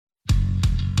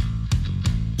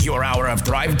Your hour of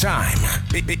Thrive Time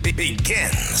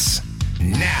begins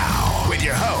now with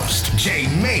your host, Jay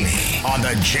Maymi, on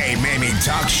the Jay Maymi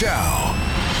Talk Show.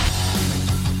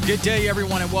 Good day,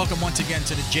 everyone, and welcome once again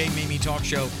to the Jay Maymi Talk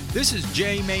Show. This is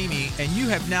Jay Maymi, and you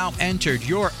have now entered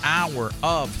your hour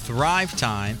of Thrive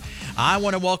Time. I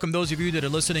want to welcome those of you that are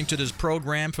listening to this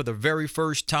program for the very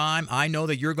first time. I know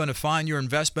that you're going to find your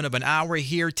investment of an hour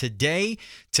here today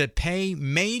to pay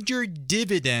major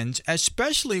dividends,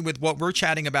 especially with what we're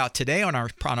chatting about today on our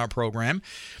program.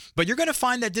 But you're going to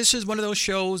find that this is one of those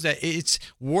shows that it's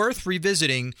worth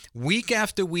revisiting week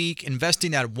after week,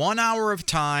 investing that 1 hour of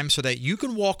time so that you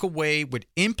can walk away with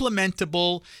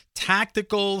implementable,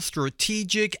 tactical,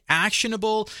 strategic,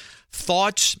 actionable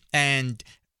thoughts and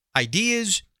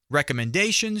ideas,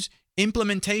 recommendations,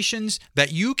 implementations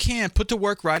that you can put to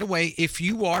work right away if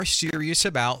you are serious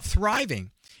about thriving.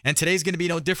 And today's going to be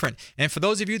no different. And for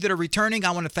those of you that are returning,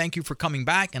 I want to thank you for coming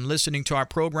back and listening to our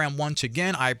program once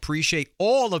again. I appreciate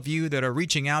all of you that are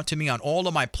reaching out to me on all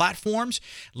of my platforms,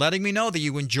 letting me know that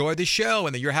you enjoy the show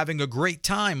and that you're having a great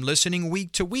time listening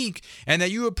week to week, and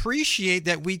that you appreciate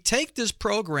that we take this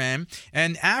program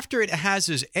and after it has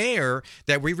its air,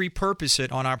 that we repurpose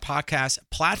it on our podcast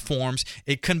platforms.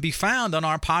 It can be found on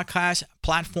our podcast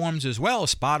platforms as well,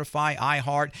 Spotify,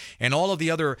 iHeart, and all of the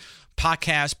other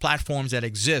podcast platforms that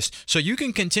exist. So you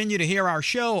can continue to hear our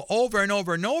show over and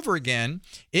over and over again.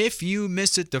 If you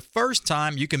missed it the first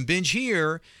time, you can binge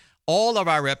hear all of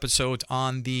our episodes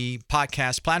on the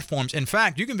podcast platforms. In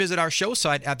fact, you can visit our show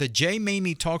site at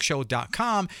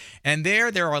thejmaymitalkshow.com, and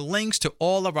there are links to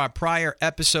all of our prior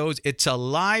episodes. It's a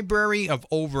library of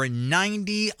over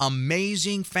 90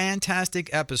 amazing, fantastic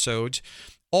episodes,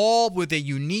 all with a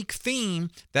unique theme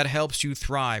that helps you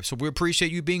thrive. So we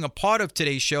appreciate you being a part of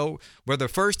today's show, whether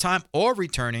first time or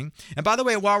returning. And by the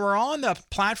way, while we're on the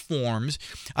platforms,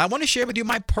 I want to share with you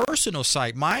my personal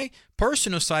site. My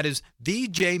personal site is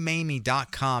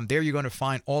thejmaymi.com. There you're going to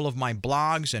find all of my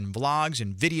blogs and vlogs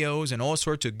and videos and all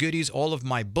sorts of goodies, all of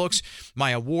my books,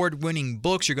 my award-winning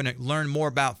books. You're going to learn more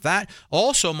about that.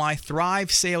 Also, my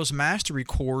Thrive Sales Mastery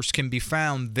course can be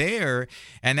found there,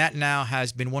 and that now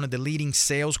has been one of the leading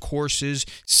sales courses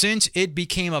since it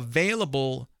became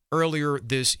available earlier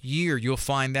this year. You'll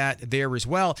find that there as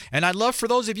well. And I'd love for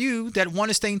those of you that want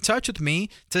to stay in touch with me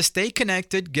to stay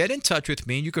connected, get in touch with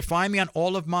me. You can find me on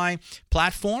all of my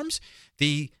platforms.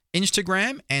 The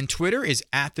Instagram and Twitter is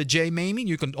at the J Maymi.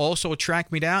 You can also track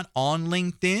me down on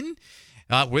LinkedIn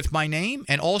with my name,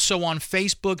 and also on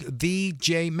Facebook. The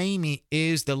J Maymi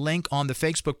is the link on the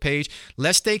Facebook page.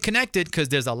 Let's stay connected because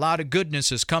there's a lot of goodness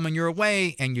that's coming your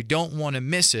way and you don't want to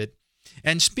miss it.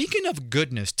 And speaking of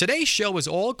goodness, today's show is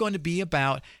all going to be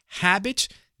about habits,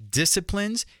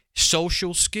 disciplines,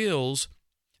 social skills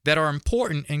that are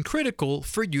important and critical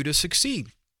for you to succeed.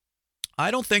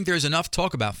 I don't think there's enough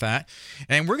talk about that,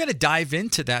 and we're going to dive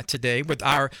into that today with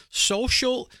our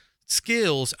social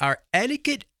skills. Our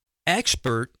etiquette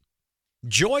expert,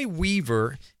 Joy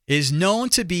Weaver, is known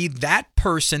to be that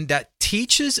person that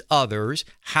teaches others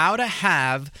how to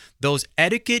have those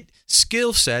etiquette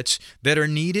skill sets that are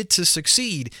needed to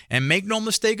succeed. And make no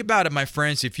mistake about it, my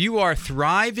friends, if you are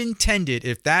thrive intended,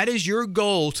 if that is your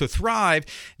goal to thrive,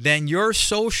 then your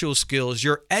social skills,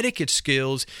 your etiquette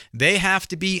skills, they have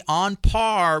to be on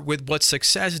par with what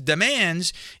success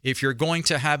demands if you're going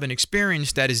to have an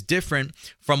experience that is different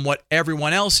from what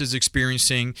everyone else is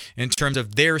experiencing in terms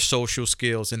of their social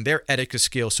skills and their etiquette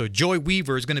skills. So Joy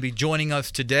Weaver is going to be joining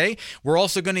us today. We're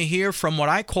also going to hear from what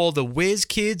I call the whiz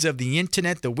kids of the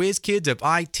internet, the whiz kids of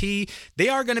IT. They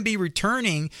are going to be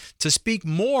returning to speak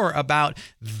more about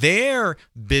their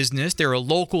business. They're a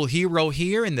local hero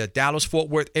here in the Dallas-Fort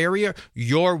Worth area.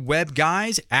 Your web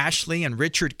guys, Ashley and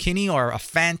Richard Kinney, are a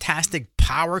fantastic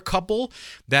power couple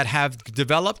that have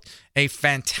developed a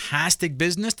fantastic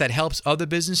business that helps other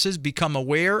businesses become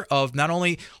aware of not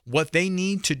only what they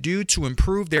need to do to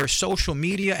improve their social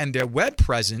media and their web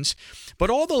presence, but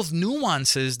all those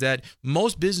nuances that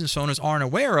most business owners aren't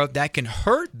aware of that can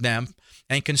hurt them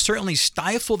and can certainly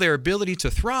stifle their ability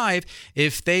to thrive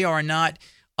if they are not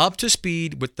up to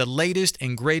speed with the latest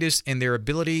and greatest in their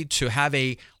ability to have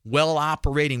a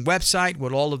well-operating website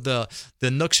with all of the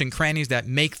nooks and crannies that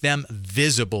make them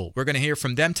visible. We're going to hear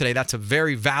from them today. That's a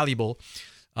very valuable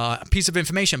piece of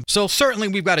information. So certainly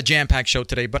we've got a jam-packed show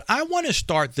today, but I want to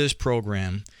start this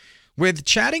program with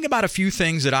chatting about a few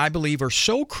things that I believe are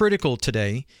so critical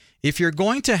today if you're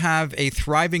going to have a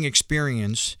thriving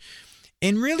experience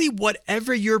in really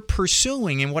whatever you're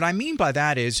pursuing. And what I mean by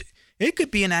that is it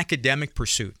could be an academic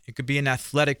pursuit. It could be an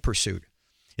athletic pursuit.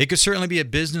 It could certainly be a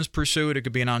business pursuit. It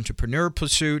could be an entrepreneur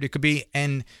pursuit. It could be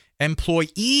an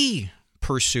employee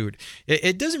pursuit.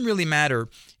 It doesn't really matter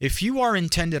if you are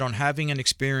intended on having an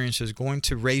experience that's going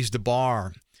to raise the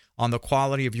bar on the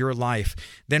quality of your life.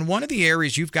 Then one of the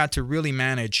areas you've got to really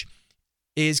manage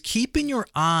is keeping your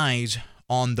eyes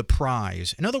on the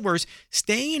prize. In other words,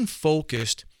 staying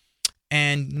focused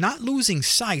and not losing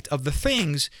sight of the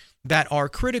things that are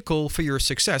critical for your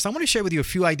success. I want to share with you a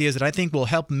few ideas that I think will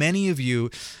help many of you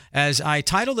as I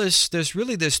title this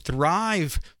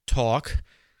Thrive Talk,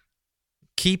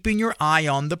 Keeping Your Eye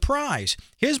on the Prize.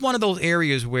 Here's one of those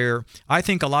areas where I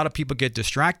think a lot of people get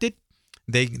distracted.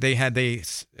 They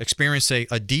experience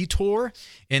a detour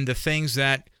in the things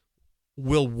that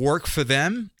will work for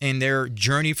them in their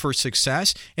journey for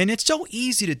success. And it's so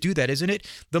easy to do that, isn't it?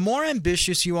 The more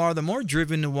ambitious you are, the more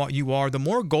driven you are, the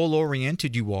more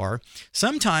goal-oriented you are.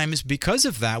 Sometimes because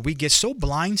of that, we get so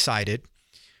blindsided,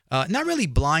 not really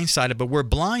blindsided, but we're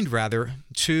blind rather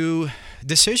to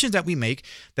decisions that we make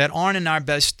that aren't in our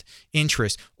best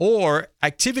interest, or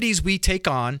activities we take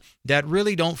on that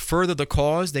really don't further the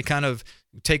cause. They kind of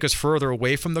take us further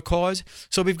away from the cause.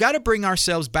 So we've got to bring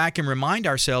ourselves back and remind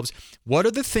ourselves, what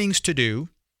are the things to do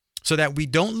so that we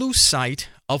don't lose sight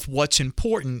of what's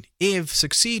important if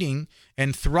succeeding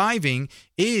and thriving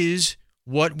is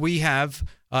what we have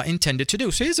intended to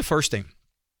do. So here's the first thing.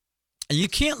 You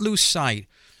can't lose sight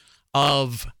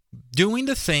of doing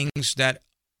the things that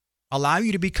allow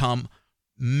you to become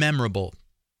memorable.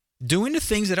 Doing the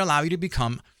things that allow you to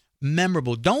become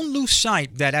memorable. Don't lose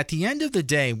sight that at the end of the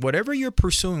day, whatever you're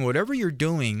pursuing, whatever you're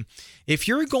doing, if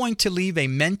you're going to leave a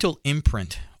mental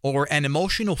imprint or an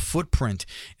emotional footprint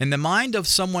in the mind of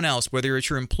someone else, whether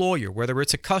it's your employer, whether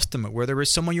it's a customer, whether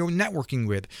it's someone you're networking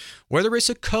with, whether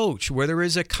it's a coach, whether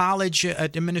it's a college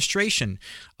administration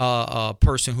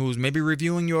person who's maybe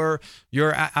reviewing your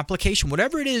application,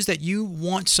 whatever it is that you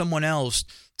want someone else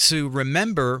to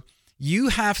remember, you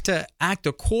have to act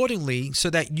accordingly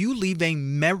so that you leave a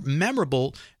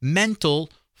memorable mental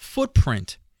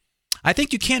footprint. I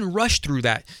think you can't rush through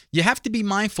that. You have to be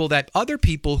mindful that other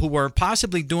people who are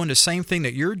possibly doing the same thing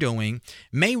that you're doing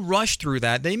may rush through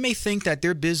that. They may think that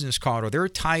their business card or their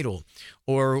title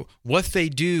or what they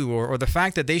do or the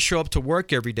fact that they show up to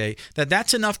work every day,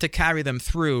 that's enough to carry them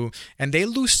through. And they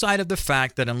lose sight of the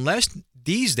fact that unless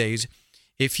these days,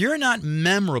 if you're not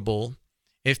memorable,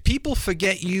 if people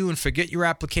forget you and forget your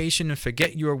application and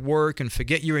forget your work and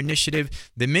forget your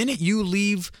initiative, the minute you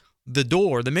leave the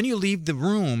door, the minute you leave the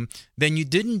room, then you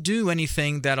didn't do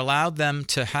anything that allowed them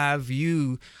to have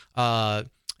you,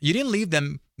 you didn't leave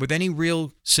them with any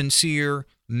real sincere,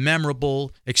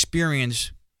 memorable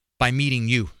experience by meeting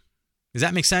you. Does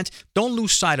that make sense? Don't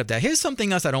lose sight of that. Here's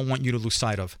something else I don't want you to lose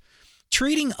sight of.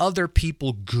 Treating other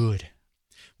people good.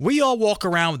 We all walk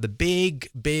around with a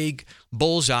big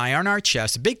bullseye on our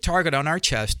chest, a big target on our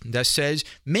chest that says,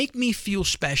 make me feel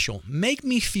special, make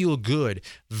me feel good,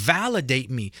 validate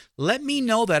me, let me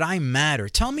know that I matter,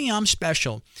 tell me I'm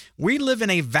special. We live in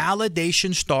a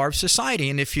validation-starved society,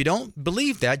 and if you don't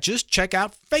believe that, just check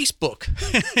out Facebook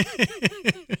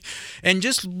and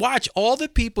just watch all the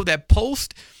people that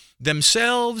post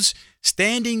themselves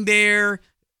standing there,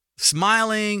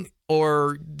 smiling,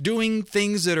 or doing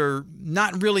things that are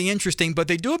not really interesting, but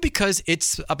they do it because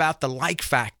it's about the like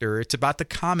factor. It's about the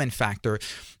comment factor.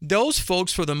 Those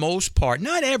folks, for the most part,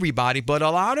 not everybody, but a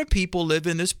lot of people live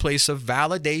in this place of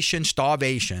validation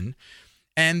starvation,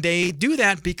 and they do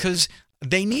that because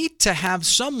they need to have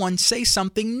someone say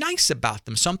something nice about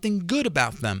them, something good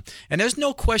about them. And there's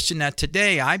no question that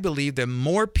today, I believe that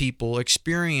more people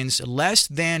experience less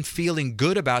than feeling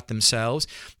good about themselves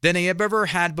than they have ever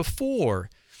had before.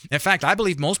 In fact, I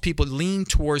believe most people lean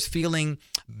towards feeling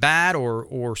bad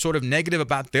or sort of negative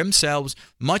about themselves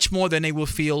much more than they will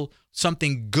feel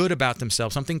something good about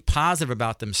themselves, something positive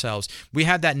about themselves. We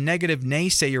have that negative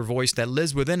naysayer voice that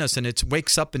lives within us, and it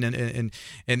wakes up, and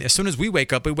as soon as we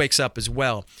wake up, it wakes up as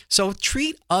well. So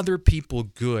treat other people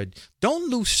good. Don't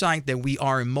lose sight that we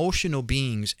are emotional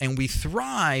beings, and we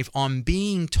thrive on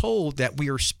being told that we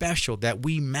are special, that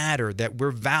we matter, that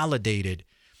we're validated.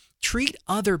 Treat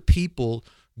other people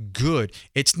good.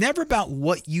 It's never about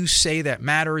what you say that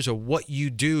matters or what you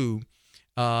do.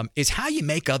 It's how you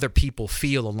make other people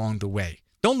feel along the way.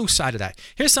 Don't lose sight of that.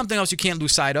 Here's something else you can't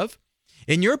lose sight of.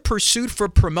 In your pursuit for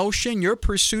promotion, your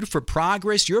pursuit for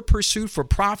progress, your pursuit for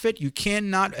profit, you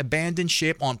cannot abandon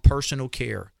ship on personal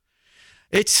care.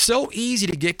 It's so easy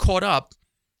to get caught up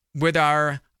with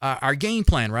our game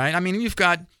plan, right? I mean, we've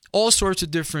got all sorts of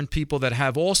different people that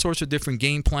have all sorts of different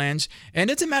game plans. And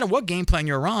it doesn't matter what game plan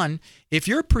you're on. If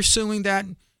you're pursuing that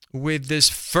with this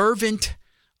fervent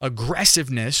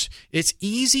aggressiveness, it's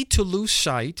easy to lose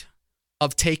sight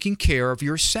of taking care of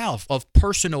yourself, of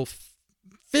personal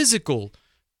physical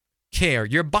care,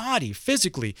 your body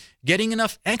physically, getting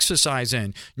enough exercise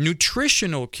in,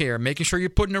 nutritional care, making sure you're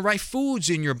putting the right foods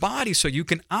in your body so you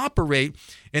can operate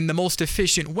in the most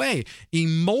efficient way,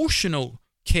 emotional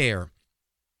care,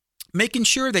 making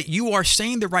sure that you are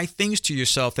saying the right things to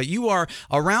yourself, that you are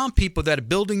around people that are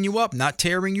building you up, not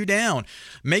tearing you down,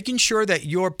 making sure that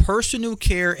your personal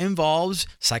care involves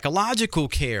psychological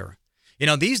care. You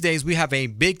know, these days we have a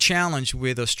big challenge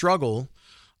with the struggle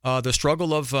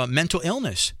of mental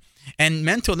illness. And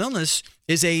mental illness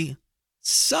is a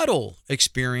subtle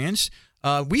experience.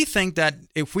 We think that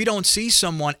if we don't see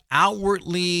someone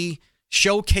outwardly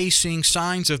showcasing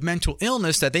signs of mental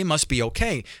illness, that they must be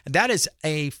okay. That is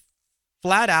a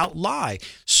flat out lie.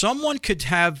 Someone could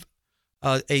have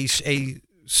a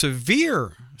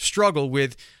severe struggle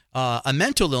with a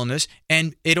mental illness,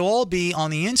 and it'll all be on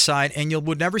the inside, and you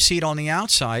would never see it on the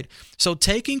outside. So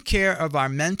taking care of our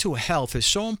mental health is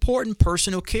so important.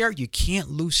 Personal care, you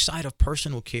can't lose sight of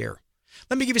personal care.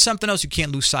 Let me give you something else you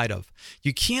can't lose sight of.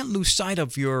 You can't lose sight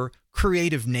of your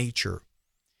creative nature.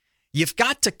 You've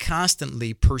got to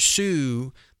constantly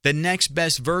pursue the next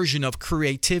best version of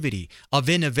creativity, of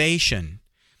innovation.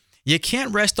 You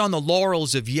can't rest on the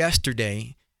laurels of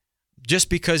yesterday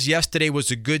just because yesterday was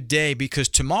a good day, because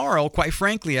tomorrow, quite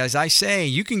frankly, as I say,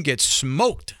 you can get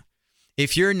smoked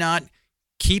if you're not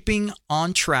keeping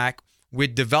on track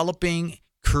with developing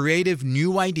creative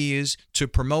new ideas to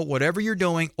promote whatever you're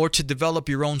doing or to develop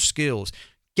your own skills.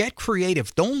 Get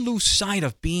creative. Don't lose sight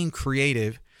of being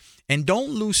creative, and don't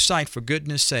lose sight, for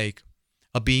goodness sake,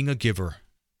 of being a giver.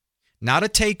 Not a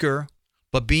taker,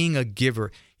 but being a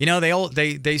giver. You know,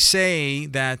 they say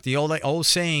that the old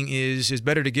saying is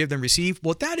better to give than receive.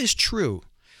 Well, that is true.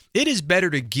 It is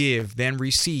better to give than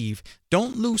receive.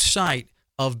 Don't lose sight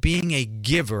of being a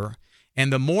giver.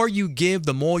 And the more you give,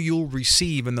 the more you'll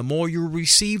receive. And the more you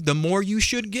receive, the more you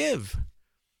should give.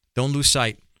 Don't lose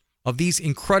sight of these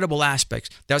incredible aspects.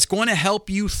 That's going to help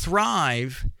you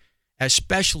thrive,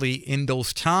 especially in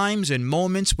those times and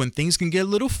moments when things can get a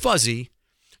little fuzzy.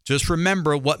 Just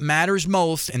remember what matters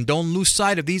most and don't lose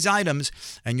sight of these items,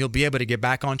 and you'll be able to get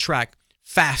back on track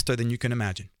faster than you can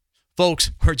imagine. Folks,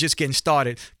 we're just getting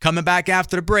started. Coming back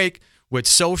after the break with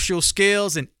social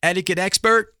skills and etiquette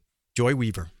expert, Joy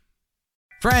Weaver.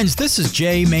 Friends, this is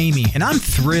Jay Maymi, and I'm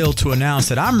thrilled to announce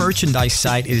that our merchandise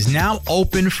site is now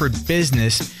open for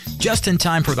business just in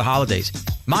time for the holidays.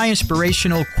 My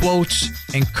inspirational quotes,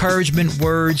 encouragement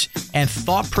words, and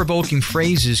thought-provoking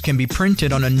phrases can be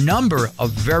printed on a number of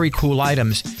very cool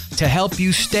items to help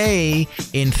you stay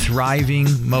in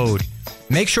thriving mode.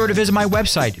 Make sure to visit my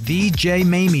website,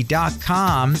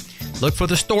 thejmaymi.com. Look for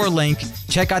the store link.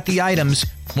 Check out the items.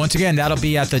 Once again, that'll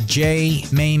be at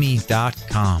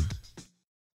thejmaymi.com.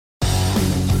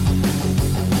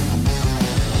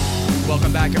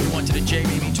 Welcome back, everyone, to the Jay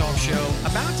Maymi Talk Show.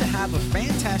 About to have a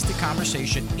fantastic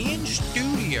conversation in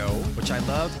studio, which I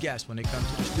love guests when they come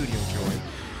to the studio, Joy.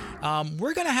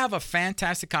 We're going to have a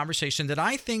fantastic conversation that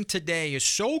I think today is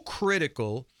so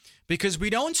critical because we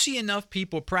don't see enough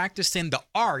people practicing the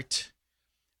art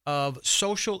of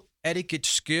social etiquette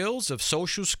skills, of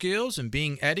social skills and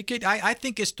being etiquette. I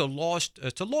think it's a lost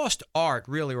art,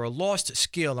 really, or a lost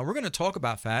skill. And we're going to talk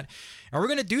about that. And we're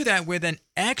going to do that with an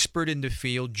expert in the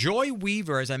field. Joy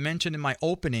Weaver, as I mentioned in my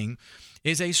opening,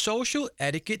 is a social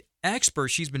etiquette expert.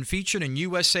 She's been featured in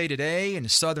USA Today and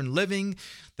Southern Living,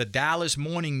 the Dallas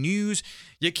Morning News.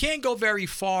 You can't go very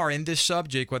far in this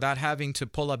subject without having to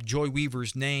pull up Joy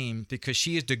Weaver's name because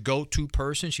she is the go-to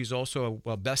person. She's also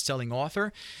a best-selling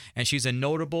author, and she's a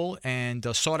notable and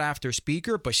sought-after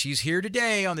speaker, but she's here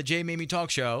today on the Jay Maymi Talk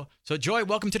Show. So, Joy,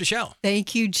 welcome to the show.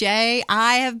 Thank you, Jay.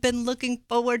 I have been looking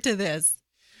forward to this.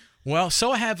 Well,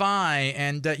 so have I,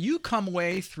 and you come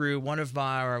away through one of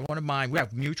my we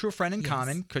have a mutual friend in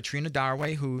common, Katrina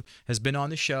Darway, who has been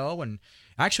on the show, and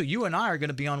actually you and I are going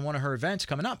to be on one of her events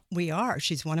coming up. We are.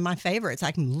 She's one of my favorites.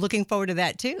 I'm looking forward to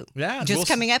that too. Yeah, just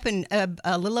coming up in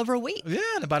a little over a week. Yeah,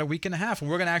 in about a week and a half, and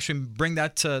we're going to actually bring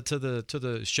that to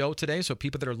the show today, so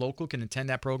people that are local can attend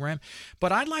that program.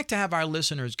 But I'd like to have our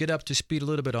listeners get up to speed a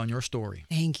little bit on your story.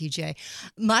 Thank you, Jay.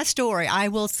 My story, I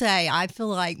will say, I feel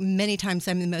like many times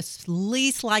I'm the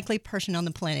least likely person on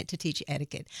the planet to teach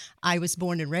etiquette. I was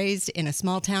born and raised in a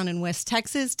small town in West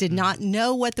Texas, did not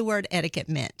know what the word etiquette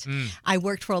meant. I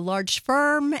worked for a large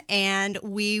firm, and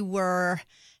we were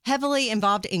heavily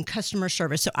involved in customer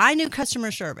service. So I knew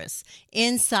customer service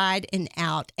inside and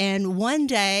out. And one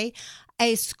day,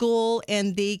 a school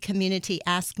in the community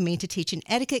asked me to teach an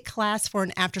etiquette class for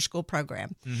an after-school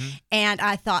program. And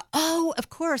I thought, oh, of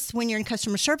course, when you're in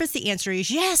customer service, the answer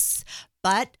is yes.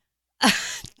 But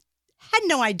had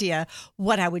no idea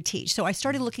what I would teach. So I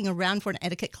started looking around for an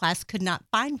etiquette class, could not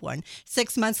find one.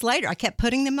 6 months later, I kept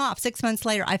putting them off. 6 months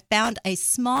later, I found a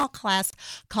small class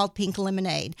called Pink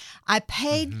Lemonade. I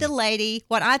paid the lady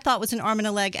what I thought was an arm and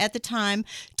a leg at the time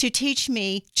to teach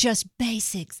me just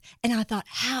basics. And I thought,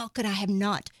 how could I have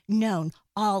not known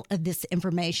all of this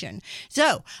information?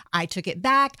 So I took it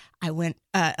back. I went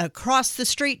across the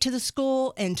street to the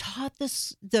school and taught the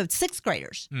sixth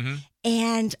graders.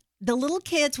 And the little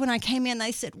kids, when I came in,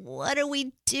 they said, "What are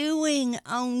we doing?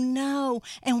 Oh, no."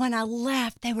 And when I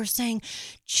left, they were saying,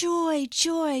 "Joy,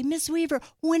 Joy, Miss Weaver,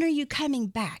 when are you coming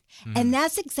back?" And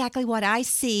that's exactly what I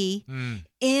see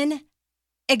in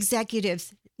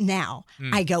executives now.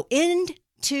 I go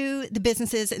into the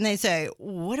businesses and they say,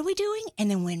 "What are we doing?"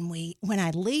 And then when I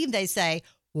leave, they say,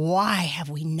 "Why have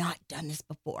we not done this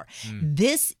before?"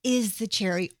 This is the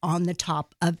cherry on the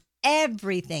top of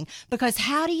everything, because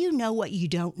how do you know what you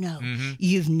don't know?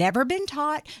 You've never been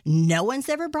taught. No one's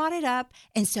ever brought it up.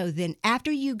 And so then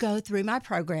after you go through my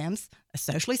programs, a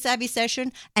socially savvy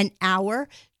session, an hour,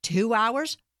 2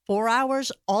 hours, 4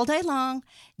 hours, all day long,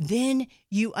 then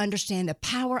you understand the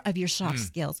power of your soft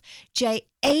skills. Jay,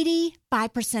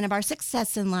 85% of our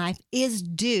success in life is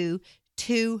due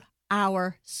to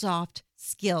our soft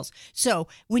skills. So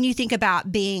when you think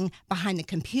about being behind the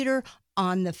computer,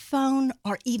 on the phone,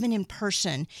 or even in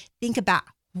person, think about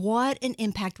what an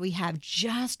impact we have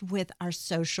just with our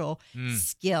social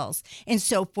skills. And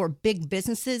so for big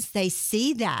businesses, they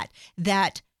see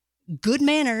that good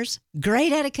manners,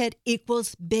 great etiquette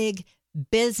equals big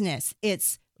business.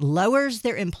 It lowers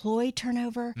their employee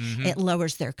turnover. It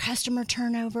lowers their customer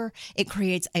turnover. It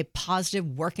creates a positive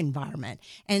work environment.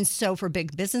 And so for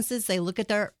big businesses, they look at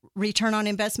their return on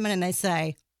investment and they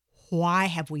say, why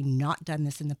have we not done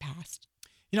this in the past?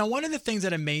 You know, one of the things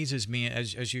that amazes me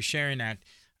as you're sharing that,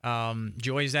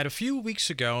 Joy, is that a few weeks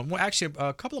ago, well, actually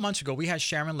a couple of months ago, we had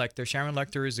Sharon Lechter. Sharon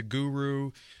Lechter is a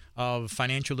guru of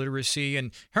financial literacy,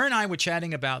 and her and I were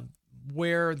chatting about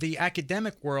where the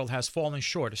academic world has fallen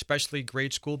short, especially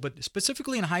grade school, but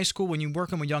specifically in high school when you're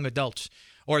working with young adults,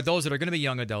 or those that are going to be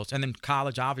young adults, and then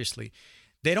college, obviously.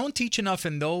 They don't teach enough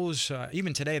in those,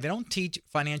 even today, they don't teach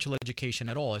financial education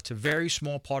at all. It's a very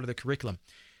small part of the curriculum.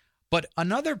 But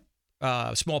another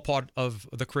small part of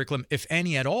the curriculum, if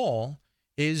any at all,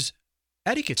 is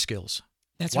etiquette skills.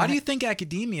 That's Why right. do you think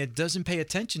academia doesn't pay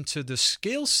attention to the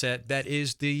skill set that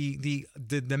is the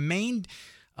main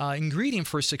ingredient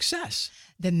for success?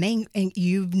 And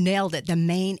you've nailed it, the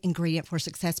main ingredient for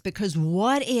success, because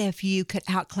what if you could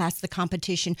outclass the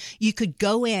competition? You could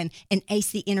go in and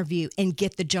ace the interview and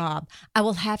get the job. I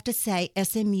will have to say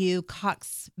SMU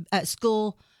Cox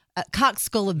School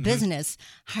of Business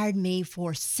hired me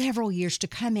for several years to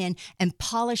come in and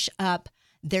polish up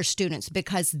their students,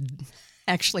 because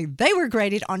actually they were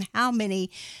graded on how many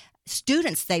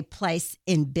students they place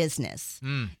in business.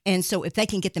 And so if they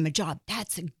can get them a job,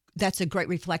 that's a great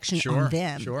reflection on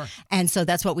them. Sure. And so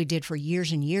that's what we did for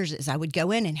years and years, is I would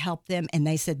go in and help them. And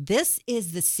they said, this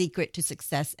is the secret to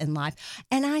success in life.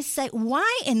 And I say,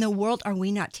 why in the world are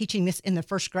we not teaching this in the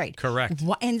first grade? Correct.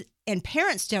 And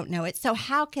parents don't know it. So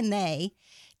how can they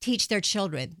teach their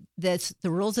children? The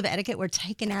rules of etiquette were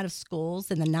taken out of schools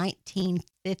in the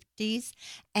 1950s.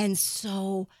 And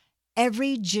so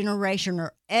every generation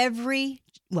every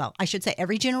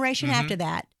generation after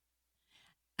that,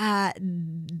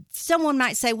 someone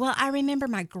might say, well, I remember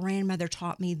my grandmother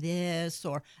taught me this,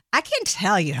 or I can't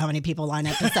tell you how many people line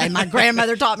up to say my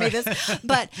grandmother taught me this,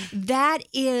 but that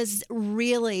is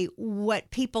really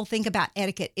what people think about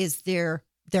etiquette, is their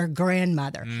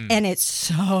grandmother. And it's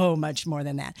so much more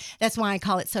than that. That's why I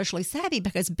call it socially savvy,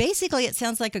 because basically it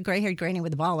sounds like a gray-haired granny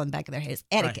with a ball in the back of their head. It's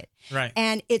etiquette. Right.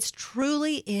 And it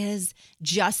truly is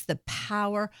just the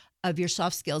power of your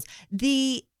soft skills.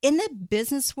 In the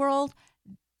business world,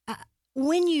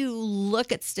 when you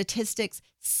look at statistics,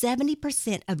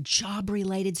 70% of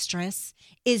job-related stress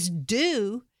is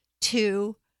due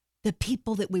to the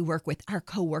people that we work with, our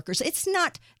coworkers. It's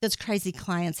not those crazy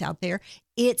clients out there.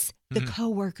 It's the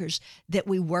coworkers that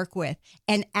we work with.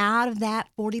 And out of that,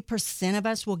 40% of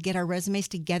us will get our resumes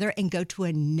together and go to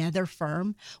another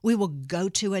firm. We will go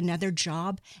to another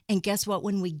job. And guess what?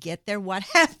 When we get there, what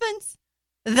happens?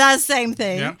 The same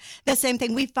thing. Yep. The same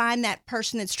thing. We find that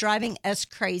person that's driving us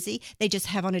crazy. They just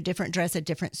have on a different dress, a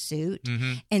different suit.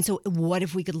 And so what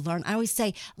if we could learn? I always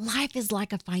say, life is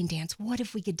like a fine dance. What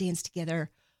if we could dance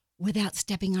together without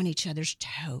stepping on each other's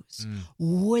toes?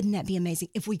 Wouldn't that be amazing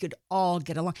if we could all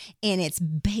get along? And it's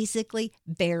basically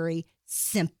very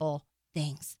simple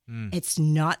things. It's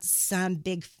not some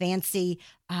big fancy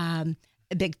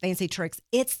tricks.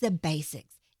 It's the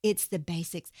basics. It's the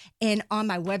basics. And on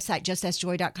my website,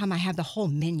 justaskjoy.com, I have the whole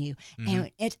menu.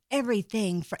 And it's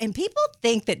everything. And people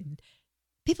think that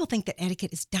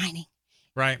etiquette is dining.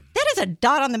 Right. That is a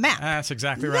dot on the map. That's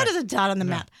exactly right. That is a dot on the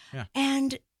map. Yeah.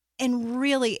 And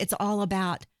really, it's all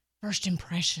about first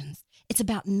impressions. It's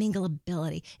about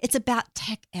mingleability. It's about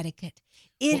tech etiquette.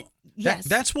 Yes.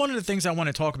 That's one of the things I want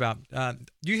to talk about.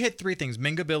 You hit three things: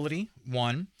 mingleability,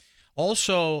 one.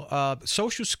 Also,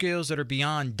 social skills that are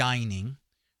beyond dining,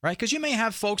 right? Because you may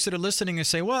have folks that are listening and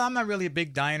say, well, I'm not really a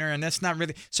big diner, and that's not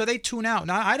really... So they tune out.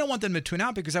 Now, I don't want them to tune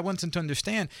out because I want them to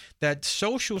understand that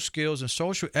social skills and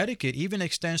social etiquette even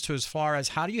extends to as far as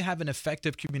how do you have an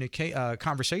effective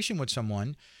conversation with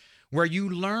someone where you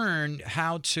learn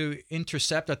how to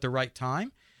intercept at the right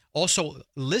time. Also,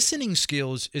 listening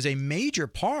skills is a major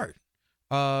part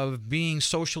of being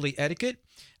socially etiquette.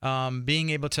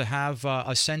 Being able to have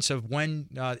a sense of when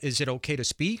is it okay to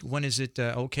speak, when is it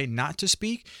okay not to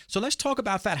speak. So let's talk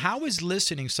about that. How is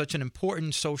listening such an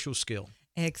important social skill?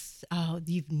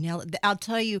 You've nailed it. I'll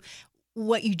tell you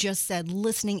what you just said.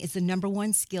 Listening is the number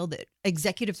one skill that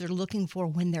executives are looking for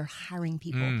when they're hiring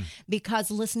people, because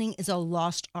listening is a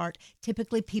lost art.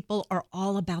 Typically, people are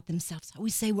all about themselves. We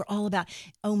say we're all about,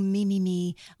 oh,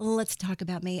 me. Let's talk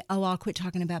about me. Oh, I'll quit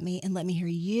talking about me and let me hear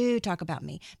you talk about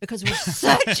me, because we're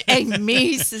such a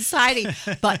me society.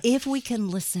 But if we can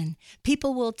listen,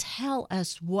 people will tell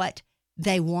us what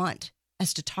they want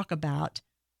us to talk about.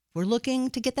 We're looking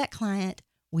to get that client.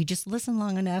 We just listen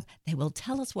long enough, they will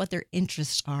tell us what their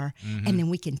interests are, and then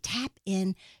we can tap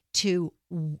into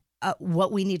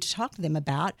what we need to talk to them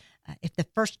about. If the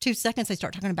first 2 seconds they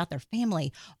start talking about their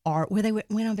family or where they went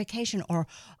on vacation or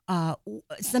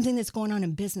something that's going on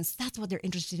in business, that's what they're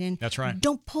interested in. That's right.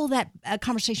 Don't pull that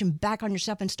conversation back on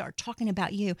yourself and start talking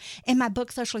about you. In my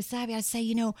book, Socially Savvy, I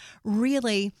say,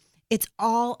 really, it's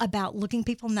all about looking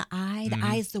people in the eye. The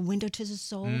eye is the window to the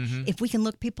soul. If we can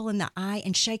look people in the eye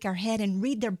and shake our head and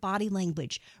read their body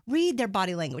language,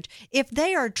 If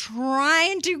they are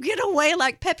trying to get away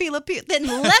like Pepe Le Pew, then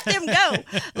let them go.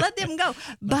 Let them go.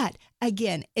 But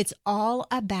again, it's all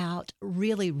about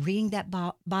really reading that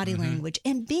body language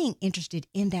and being interested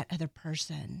in that other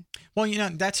person. Well,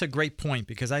 that's a great point,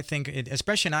 because I think,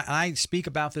 especially, and I speak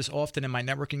about this often in my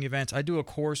networking events. I do a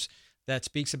course that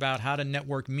speaks about how to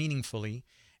network meaningfully.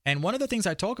 And one of the things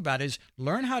I talk about is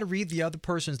learn how to read the other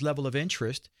person's level of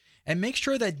interest and make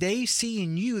sure that they see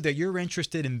in you that you're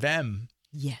interested in them.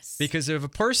 Yes. Because if a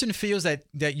person feels that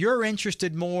you're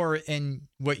interested more in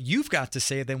what you've got to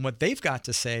say than what they've got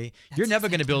to say, you're never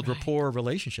going to build rapport or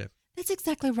relationship. That's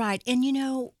exactly right. And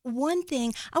one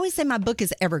thing, I always say my book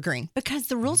is evergreen, because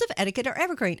the rules of etiquette are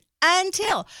evergreen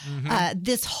until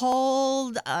this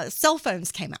whole cell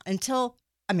phones came out.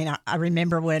 I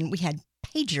remember when we had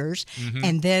pagers,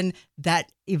 and then that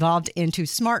evolved into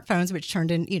smartphones, which turned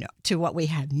to what we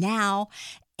have now.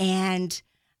 And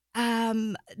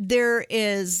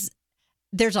there's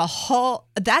a whole,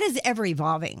 that is ever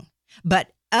evolving.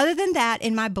 But other than that,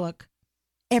 in my book,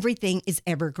 everything is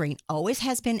evergreen, always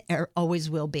has been, always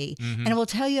will be. And I will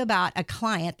tell you about a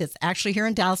client that's actually here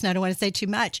in Dallas. Now, I don't want to say too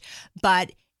much,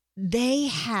 but they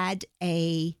had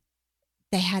a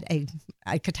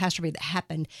catastrophe that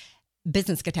happened,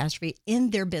 business catastrophe in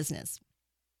their business.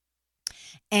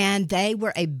 And they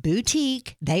are a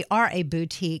boutique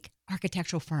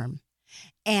architectural firm.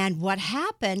 And what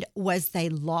happened was they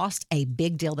lost a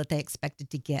big deal that they expected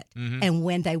to get. And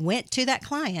when they went to that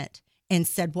client and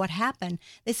said what happened,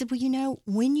 they said, well,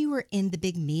 when you were in the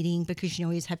big meeting, because you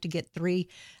always have to get 3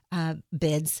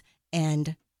 bids,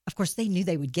 and of course, they knew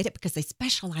they would get it because they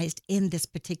specialized in this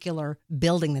particular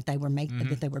building that they were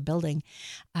that they were building.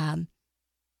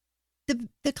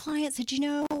 The client said,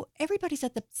 everybody's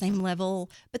at the same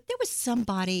level, but there was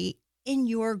somebody in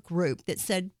your group that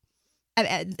said,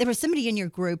 there was somebody in your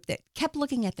group that kept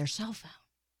looking at their cell phone.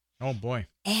 Oh, boy.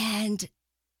 And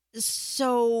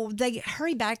so they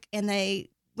hurried back and they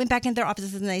went back into their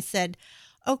offices and they said,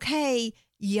 okay,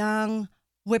 young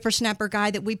whippersnapper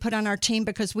guy that we put on our team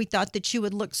because we thought that you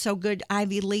would look so good,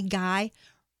 Ivy League guy,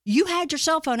 you had your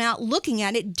cell phone out looking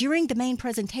at it during the main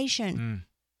presentation.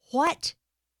 What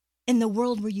in the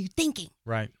world were you thinking?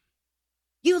 Right.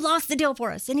 You lost the deal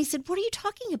for us. And he said, what are you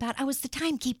talking about? I was the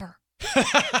timekeeper.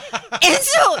 And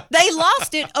so they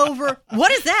lost it over,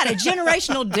 what is that? A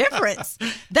generational difference.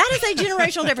 That is a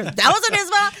generational difference. That wasn't his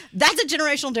fault. That's a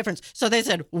generational difference. So they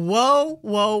said, whoa.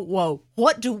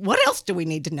 What else do we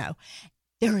need to know?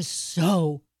 There is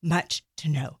so much to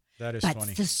know. That is but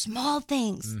funny. The small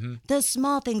things, the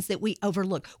small things that we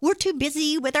overlook. We're too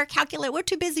busy with our calculator. We're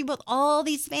too busy with all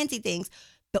these fancy things,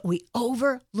 but we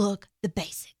overlook the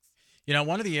basics.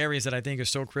 One of the areas that I think is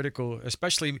so critical,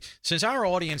 especially since our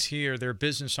audience here, they're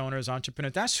business owners,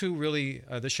 entrepreneurs, that's who really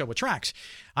the show attracts.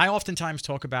 I oftentimes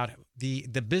talk about the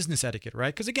business etiquette,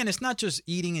 right? Because again, it's not just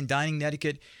eating and dining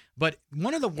etiquette, but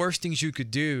one of the worst things you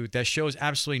could do that shows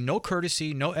absolutely no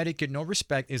courtesy, no etiquette, no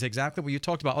respect is exactly what you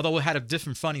talked about, although it had a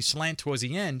different funny slant towards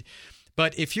the end.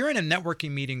 But if you're in a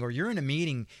networking meeting or you're in a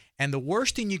meeting and the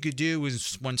worst thing you could do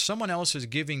is when someone else is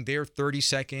giving their 30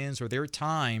 seconds or their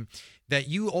time, that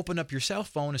you open up your cell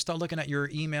phone and start looking at your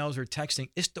emails or texting,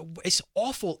 it's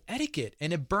awful etiquette.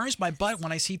 And it burns my butt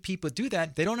when I see people do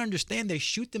that. They don't understand. They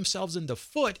shoot themselves in the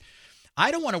foot. I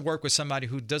don't want to work with somebody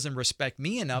who doesn't respect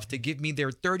me enough to give me their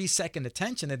 30-second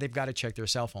attention that they've got to check their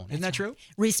cell phone. Isn't that true?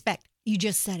 Respect. You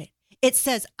just said it. It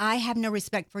says, I have no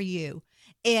respect for you.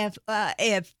 If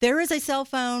there is a cell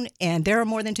phone and there are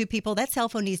more than two people, that cell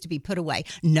phone needs to be put away.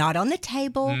 Not on the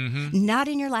table, not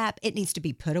in your lap. It needs to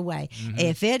be put away.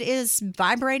 If it is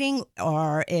vibrating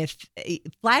or if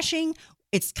flashing,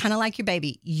 it's kind of like your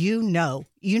baby. You know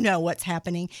what's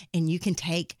happening, and you can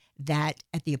take that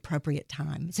at the appropriate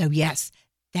time. So yes,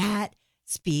 that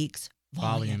speaks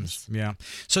volumes. Yeah.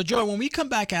 So Joy, when we come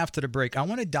back after the break, I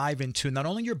want to dive into not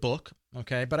only your book,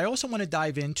 okay, but I also want to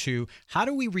dive into how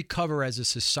do we recover as a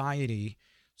society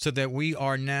so that we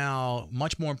are now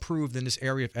much more improved in this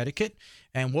area of etiquette,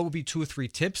 and what would be 2 or 3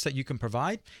 tips that you can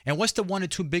provide, and what's the 1 or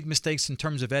 2 big mistakes in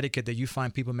terms of etiquette that you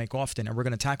find people make often, and we're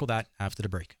going to tackle that after the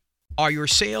break. Are your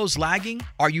sales lagging?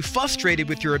 Are you frustrated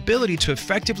with your ability to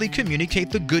effectively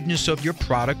communicate the goodness of your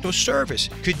product or service?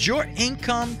 Could your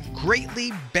income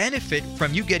greatly benefit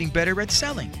from you getting better at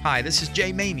selling? Hi, this is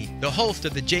Jay Maymi, the host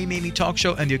of the Jay Maymi Talk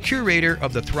Show and the curator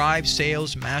of the Thrive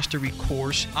Sales Mastery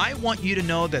course. I want you to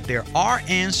know that there are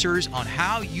answers on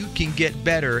how you can get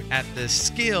better at the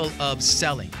skill of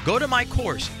selling. Go to my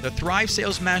course, the Thrive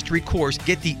Sales Mastery course.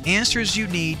 Get the answers you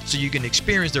need so you can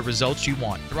experience the results you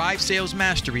want.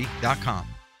 ThriveSalesMastery.com.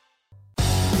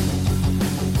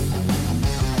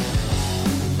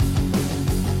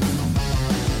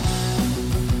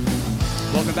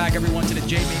 Welcome back, everyone, to the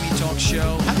Jay Maymi Talk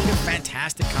Show. Having a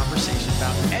fantastic conversation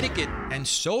about etiquette and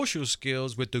social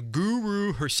skills with the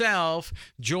guru herself,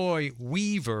 Joy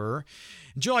Weaver.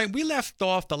 Joy, we left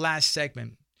off the last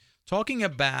segment talking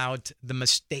about the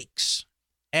mistakes,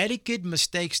 etiquette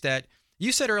mistakes that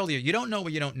you said earlier. You don't know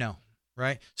what you don't know.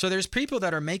 Right? So there's people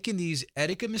that are making these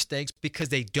etiquette mistakes because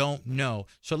they don't know.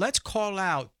 So let's call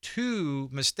out 2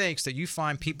 mistakes that you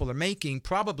find people are making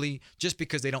probably just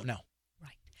because they don't know.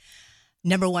 Right.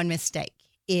 Number 1 mistake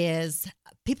is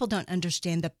people don't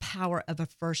understand the power of a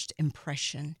first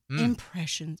impression.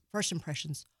 First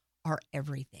impressions are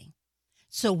everything.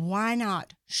 So why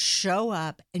not show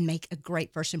up and make a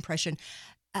great first impression?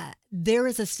 There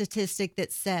is a statistic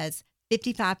that says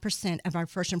 55% of our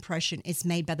first impression is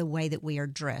made by the way that we are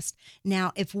dressed.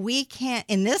 Now, if we can't,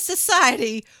 in this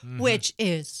society, which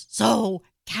is so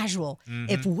casual,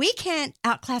 if we can't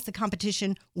outclass the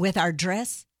competition with our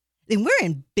dress, then we're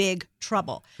in big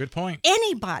trouble. Good point.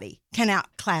 Anybody can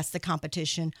outclass the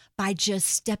competition by just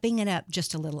stepping it up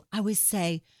just a little. I always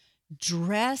say,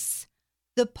 dress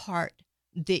the part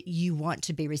that you want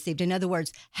to be received. In other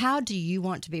words, how do you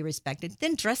want to be respected?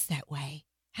 Then dress that way.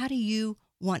 How do you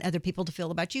want other people to feel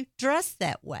about you? Dress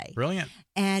that way. Brilliant.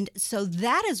 And so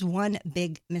that is one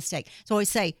big mistake. So I always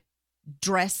say,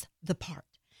 dress the part.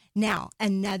 Now,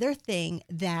 another thing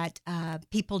that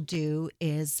people do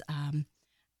is, I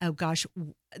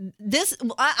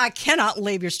cannot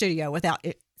leave your studio without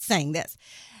saying this.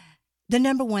 The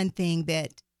number one thing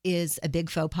that is a big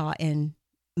faux pas in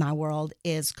my world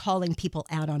is calling people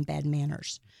out on bad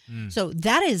manners. So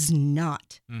that is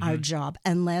not our job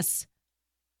unless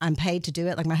I'm paid to do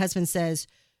it. Like my husband says,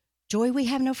 Joy, we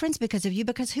have no friends because of you,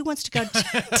 because who wants to go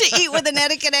to eat with an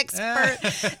etiquette expert?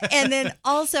 And then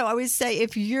also I always say,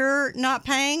 if you're not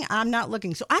paying, I'm not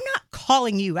looking. So I'm not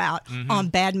calling you out on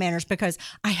bad manners because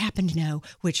I happen to know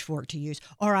which fork to use,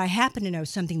 or I happen to know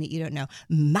something that you don't know.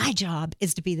 My job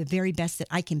is to be the very best that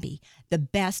I can be, the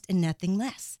best and nothing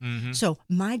less. So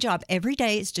my job every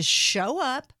day is to show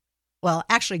up. Well,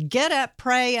 actually get up,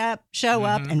 pray up, show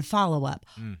up, and follow up.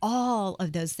 All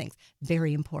of those things,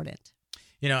 very important.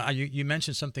 You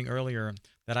mentioned something earlier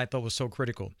that I thought was so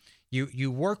critical.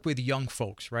 You work with young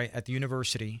folks, right, at the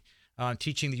university,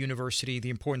 teaching the university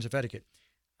the importance of etiquette.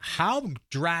 How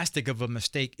drastic of a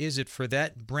mistake is it for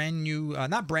that brand new,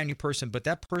 not brand new person, but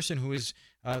that person who is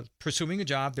pursuing a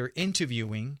job, they're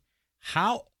interviewing?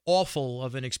 How awful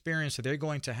of an experience are they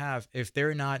going to have if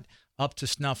they're not up to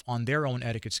snuff on their own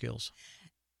etiquette skills?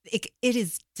 it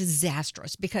is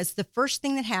disastrous because the first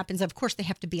thing that happens, of course, they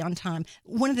have to be on time.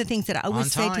 One of the things that I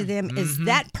always say to them is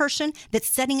that person that's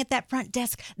sitting at that front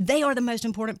desk, they are the most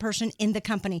important person in the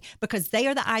company because they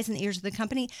are the eyes and ears of the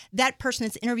company. That person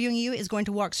that's interviewing you is going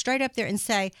to walk straight up there and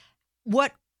say,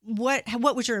 what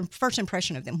was your first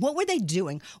impression of them? What were they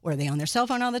doing? Were they on their cell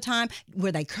phone all the time?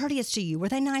 Were they courteous to you? Were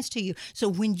they nice to you? So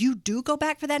when you do go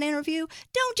back for that interview,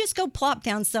 don't just go plop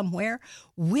down somewhere.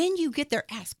 When you get there,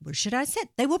 ask, where should I sit?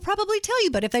 They will probably tell you,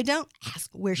 but if they don't,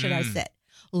 ask, where should I sit?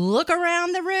 Look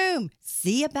around the room,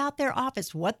 see about their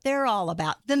office, what they're all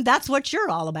about. Then that's what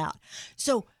you're all about.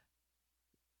 So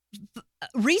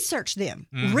research them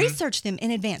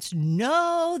in advance,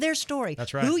 know their story.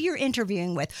 That's right. Who you're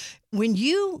interviewing with. When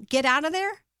you get out of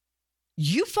there,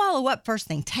 you follow up first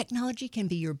thing. Technology can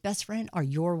be your best friend or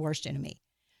your worst enemy.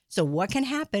 So what can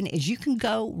happen is you can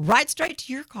go right straight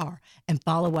to your car and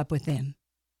follow up with them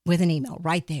with an email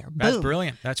right there. That's Boom.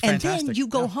 brilliant. That's fantastic. And then you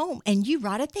go home and you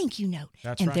write a thank you note.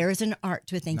 That's and right. there is an art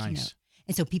to a thank you note.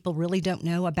 And so people really don't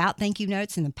know about thank you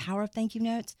notes and the power of thank you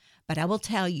notes. But I will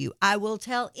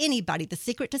tell anybody, the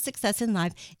secret to success in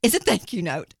life is a thank you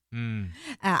note.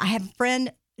 I have a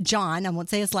friend, John, I won't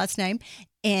say his last name,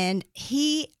 and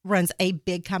he runs a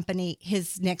big company.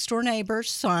 His next door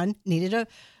neighbor's son needed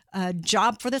a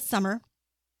job for the summer,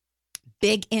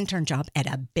 big intern job at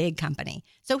a big company.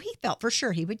 So he felt for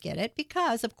sure he would get it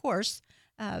because, of course,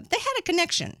 they had a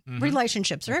connection,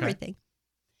 relationships are everything.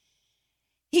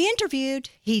 He interviewed.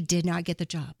 He did not get the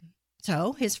job.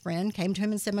 So his friend came to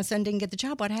him and said, my son didn't get the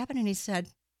job. What happened? And he said,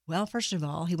 well, first of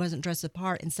all, he wasn't dressed the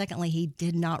part. And secondly, he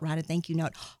did not write a thank you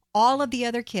note. All of the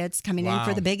other kids coming in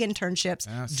for the big internships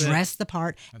dressed the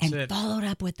part and followed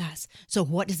up with us. So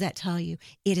what does that tell you?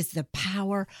 It is the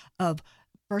power of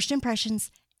first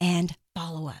impressions and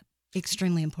follow-up.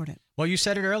 Extremely important. Well, you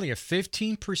said it earlier.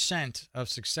 15% of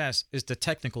success is the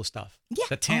technical stuff.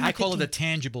 Yeah. I call it the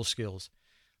tangible skills.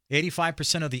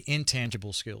 85% of the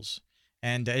intangible skills.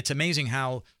 And it's amazing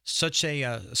how such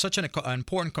an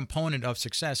important component of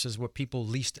success is what people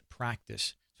least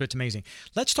practice. So it's amazing.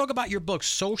 Let's talk about your book,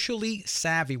 Socially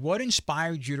Savvy. What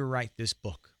inspired you to write this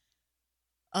book?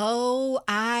 Oh,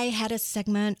 I had a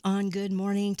segment on Good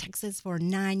Morning Texas for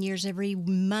 9 years. Every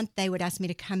month they would ask me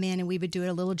to come in and we would do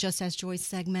a little Just Ask Joy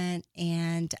segment.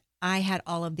 And I had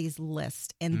all of these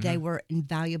lists and they were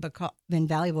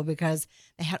invaluable because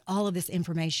they had all of this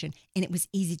information and it was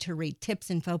easy to read,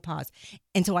 tips and faux pas.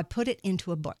 And so I put it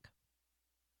into a book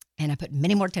and I put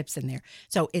many more tips in there.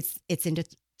 So it's into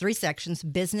 3 sections: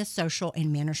 business, social,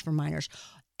 and manners for minors.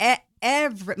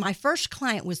 My first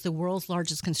client was the world's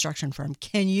largest construction firm.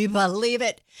 Can you believe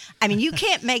it? I mean, you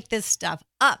can't make this stuff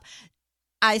up.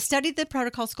 I studied the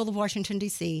Protocol School of Washington,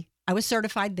 D.C. I was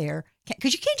certified there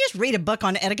because you can't just read a book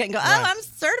on etiquette and go, oh, I'm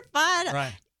certified.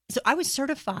 Right. So I was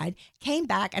certified, came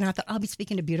back, and I thought, I'll be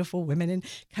speaking to beautiful women in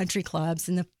country clubs.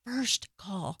 And the first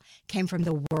call came from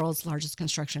the world's largest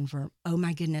construction firm. Oh,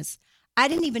 my goodness. I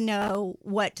didn't even know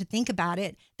what to think about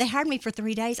it. They hired me for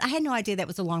 3 days. I had no idea that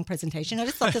was a long presentation. I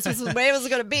just thought this was the way it was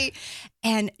going to be.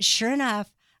 And sure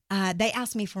enough, they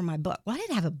asked me for my book. Well, I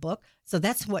didn't have a book. So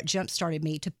that's what jump-started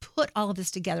me to put all of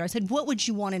this together. I said, what would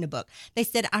you want in a book? They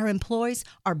said, our employees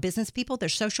are business people. They're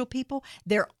social people.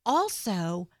 They're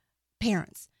also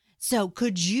parents. So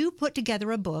could you put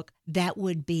together a book that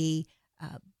would be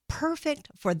perfect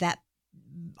for that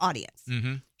audience?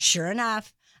 Sure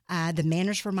enough, the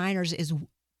manners for minors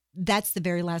that's the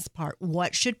very last part.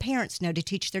 What should parents know to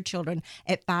teach their children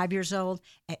at 5 years old,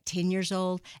 at 10 years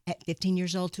old, at 15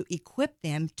 years old to equip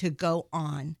them to go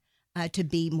on to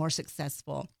be more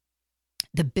successful?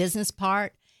 The business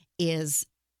part is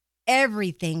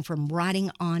everything from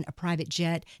riding on a private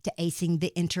jet to acing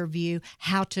the interview,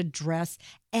 how to dress.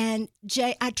 And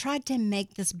Jay, I tried to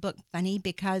make this book funny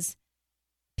because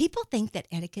people think that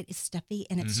etiquette is stuffy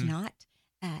and it's not.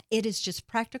 It is just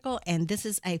practical, and this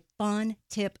is a fun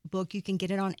tip book. You can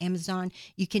get it on Amazon.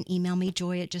 You can email me,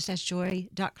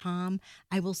 joy@justaskjoy.com.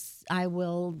 I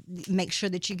will make sure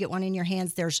that you get one in your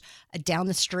hands. There's down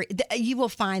the street. You will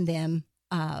find them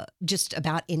just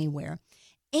about anywhere.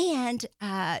 And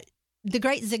the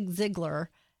great Zig Ziglar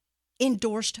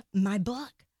endorsed my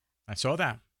book. I saw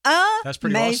that. That's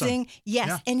pretty amazing. awesome. Yes.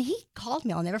 Yeah. And he called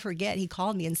me. I'll never forget. He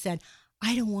called me and said,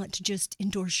 I don't want to just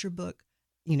endorse your book.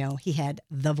 You know, he had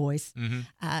the voice.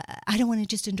 I don't want to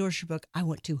just endorse your book. I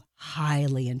want to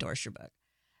highly endorse your book.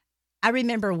 I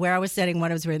remember where I was sitting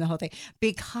when I was reading the whole thing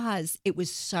because it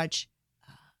was such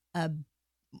a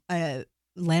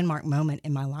landmark moment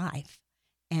in my life.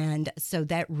 And so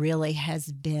that really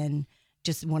has been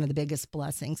just one of the biggest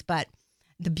blessings. But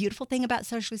the beautiful thing about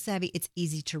Socially Savvy, it's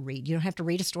easy to read. You don't have to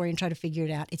read a story and try to figure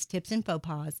it out. It's tips and faux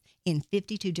pas in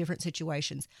 52 different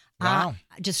situations. Wow.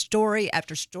 Just story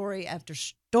after story after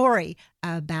story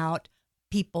about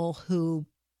people who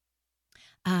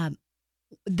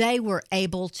they were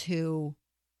able to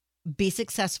be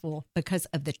successful because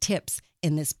of the tips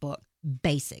in this book.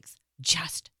 Basics,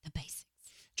 just the basics.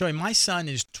 Joy, my son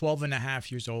is 12 and a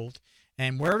half years old,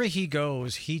 and wherever he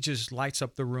goes, he just lights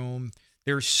up the room.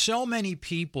 There's so many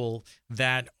people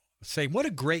that say, what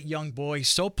a great young boy. He's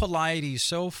so polite. He's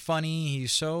so funny.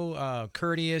 He's so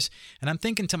courteous. And I'm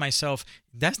thinking to myself,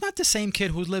 that's not the same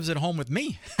kid who lives at home with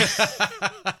me.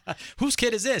 Whose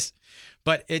kid is this?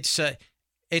 But it's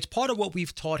part of what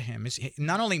we've taught him. It's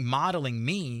not only modeling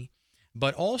me,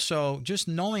 but also just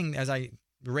knowing as I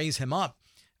raise him up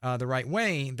the right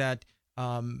way that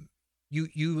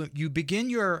you begin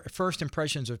your first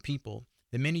impressions of people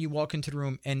the minute you walk into the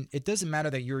room, and it doesn't matter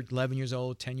that you're 11 years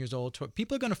old, 10 years old.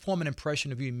 People are going to form an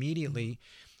impression of you immediately,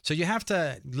 so you have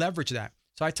to leverage that.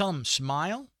 So I tell them,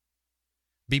 smile,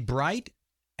 be bright,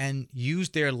 and use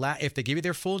their if they give you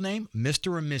their full name,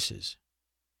 Mr. or Mrs.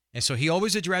 And so he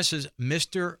always addresses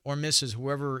Mr. or Mrs.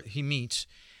 whoever he meets.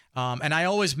 And I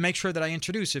always make sure that I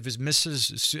introduce. If it's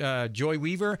Mrs. Joy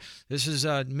Weaver, this is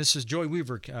Mrs. Joy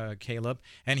Weaver, Caleb.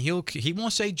 And he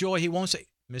won't say Joy, he won't say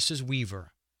Mrs.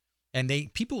 Weaver. And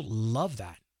people love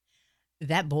that.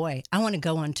 That boy, I want to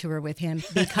go on tour with him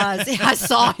because I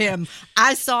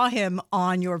saw him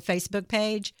on your Facebook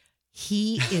page.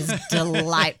 He is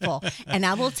delightful. And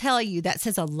I will tell you, that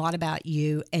says a lot about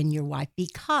you and your wife,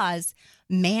 because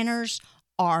manners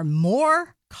are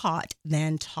more caught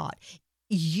than taught.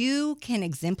 You can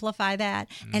exemplify that.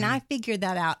 Mm-hmm. And I figured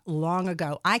that out long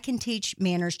ago. I can teach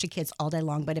manners to kids all day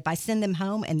long, but if I send them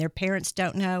home and their parents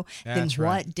don't know, then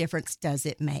what difference does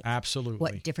it make? Absolutely.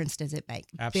 What difference does it make?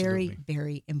 Absolutely. Very,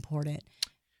 very important.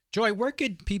 Joy, where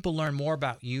could people learn more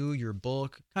about you, your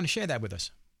book? Kind of share that with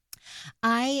us.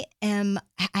 I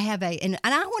have and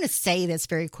I want to say this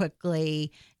very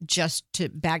quickly, just to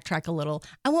backtrack a little.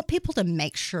 I want people to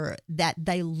make sure that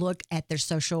they look at their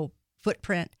social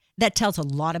footprint. That tells a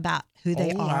lot about who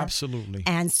they are. Absolutely.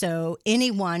 And so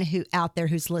anyone who out there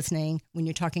who's listening, when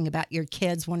you're talking about your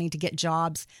kids wanting to get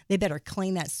jobs, they better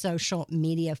clean that social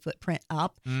media footprint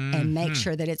up and make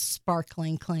sure that it's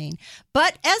sparkling clean.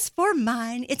 But as for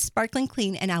mine, it's sparkling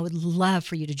clean, and I would love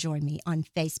for you to join me on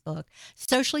Facebook,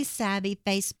 Socially Savvy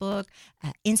Facebook,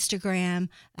 Instagram.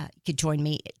 You could join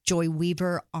me, Joy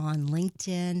Weaver, on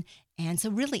LinkedIn. And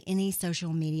so really any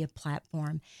social media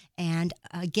platform. And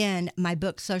again, my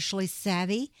book, Socially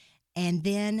Savvy, and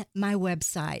then my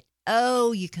website.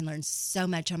 Oh, you can learn so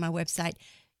much on my website,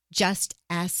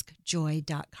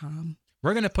 justaskjoy.com.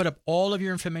 We're going to put up all of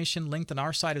your information linked on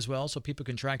our site as well, so people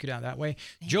can track you down that way.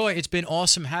 Joy, it's been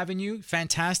awesome having you.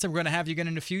 Fantastic. We're going to have you again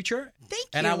in the future. Thank you.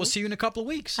 And I will see you in a couple of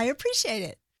weeks. I appreciate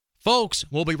it. Folks,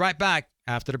 we'll be right back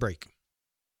after the break.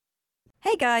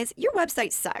 Hey guys, your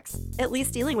website sucks. At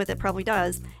least dealing with it probably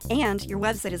does. And your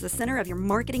website is the center of your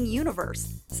marketing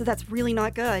universe. So that's really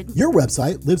not good. Your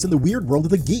website lives in the weird world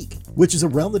of the geek, which is a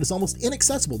realm that is almost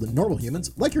inaccessible to normal humans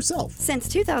like yourself. Since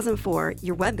 2004,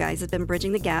 your web guys have been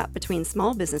bridging the gap between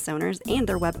small business owners and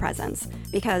their web presence.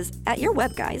 Because at your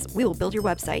web guys, we will build your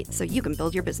website so you can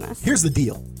build your business. Here's the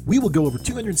deal. We will go over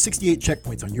 268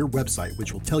 checkpoints on your website,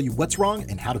 which will tell you what's wrong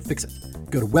and how to fix it.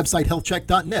 Go to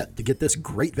websitehealthcheck.net to get this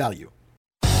great value.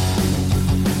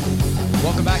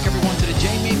 Welcome back, everyone, to the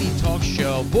Maymi Talk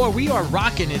Show. Boy, we are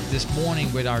rocking it this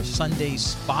morning with our Sunday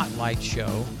Spotlight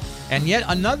show. And yet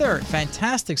another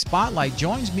fantastic spotlight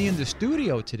joins me in the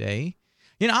studio today.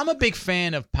 You know, I'm a big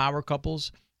fan of power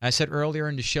couples. I said earlier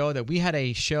in the show that we had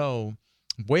a show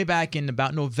way back in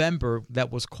about November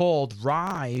that was called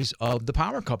Rise of the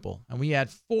Power Couple. And we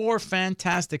had 4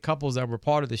 fantastic couples that were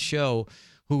part of the show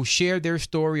who shared their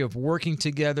story of working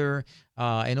together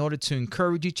in order to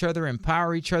encourage each other,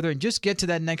 empower each other, and just get to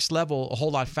that next level a whole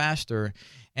lot faster.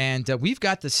 And we've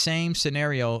got the same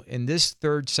scenario in this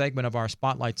third segment of our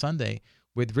Spotlight Sunday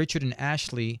with Richard and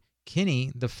Ashley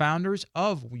Kinney, the founders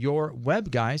of Your Web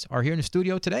Guys, are here in the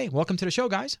studio today. Welcome to the show,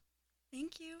 guys.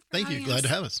 Thank you. Thank you. Glad to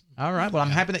have us. All right. Well, I'm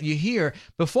happy that you're here.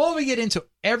 Before we get into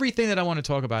everything that I want to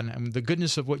talk about and the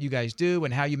goodness of what you guys do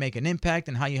and how you make an impact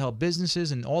and how you help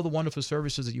businesses and all the wonderful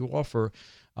services that you offer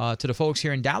to the folks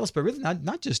here in Dallas, but really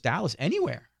not just Dallas,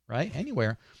 anywhere, right?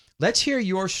 Anywhere. Let's hear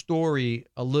your story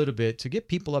a little bit to get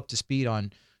people up to speed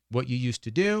on what you used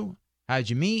to do, how'd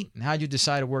you meet, and how'd you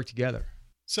decide to work together?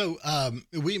 So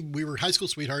we were high school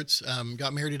sweethearts,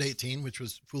 got married at 18, which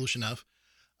was foolish enough.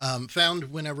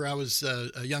 Found whenever I was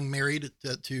a young married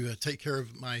to take care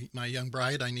of my young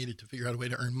bride, I needed to figure out a way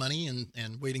to earn money,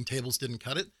 and waiting tables didn't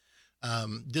cut it.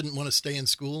 Didn't want to stay in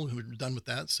school. We were done with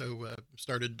that. So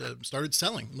started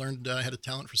selling, learned I had a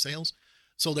talent for sales,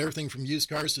 sold everything from used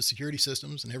cars to security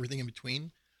systems and everything in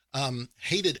between.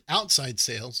 Hated outside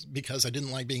sales because I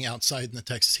didn't like being outside in the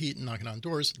Texas heat and knocking on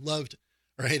doors.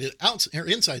 Hated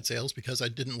inside sales because I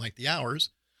didn't like the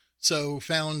hours. So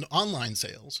found online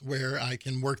sales where I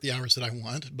can work the hours that I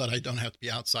want, but I don't have to be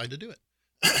outside to do it.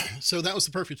 So that was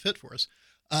the perfect fit for us.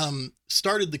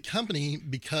 Started the company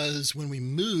because when we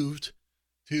moved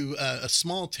to a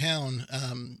small town,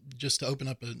 just to open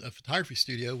up a photography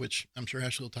studio, which I'm sure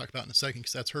Ashley will talk about in a second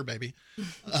because that's her baby,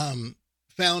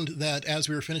 found that as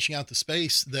we were finishing out the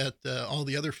space that all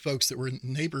the other folks that were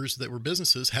neighbors that were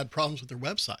businesses had problems with their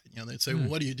website. They'd say, well,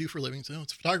 what do you do for a living? So,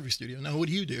 it's a photography studio. No, what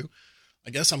do you do? I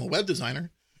guess I'm a web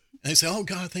designer. And they say, oh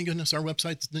God, thank goodness our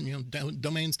websites,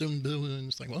 domains don't do. And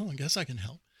it's like, well, I guess I can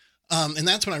help. And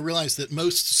that's when I realized that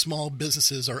most small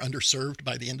businesses are underserved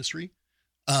by the industry.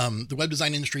 The web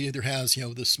design industry either has,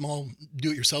 the small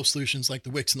do-it-yourself solutions like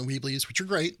the Wix and the Weebly's, which are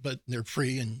great, but they're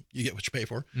free and you get what you pay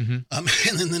for. Mm-hmm.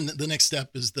 And then the next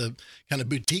step is the kind of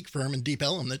boutique firm in Deep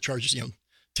Ellum that charges,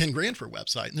 $10,000 for a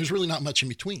website. And there's really not much in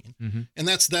between. Mm-hmm. And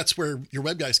that's where your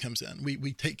web guys comes in.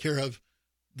 We take care of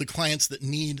the clients that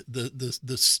need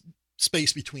the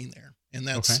space between there. And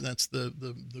that's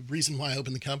the reason why I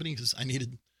opened the company, because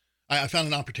I found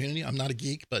an opportunity. I'm not a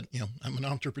geek, but I'm an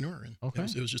entrepreneur, and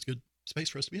it was just good space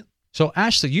for us to be in. So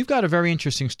Ashley, you've got a very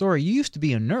interesting story. You used to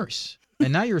be a nurse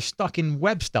and now you're stuck in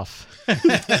web stuff.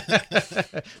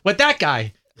 What that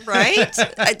guy? Right.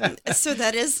 So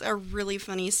that is a really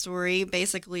funny story.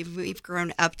 Basically, we've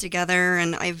grown up together,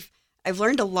 and I've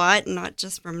learned a lot, not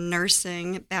just from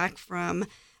nursing back from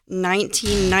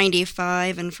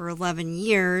 1995 and for 11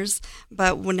 years,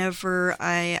 but whenever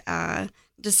I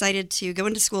decided to go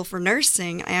into school for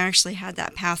nursing, I actually had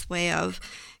that pathway of,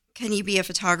 can you be a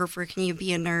photographer? Can you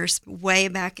be a nurse? Way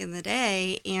back in the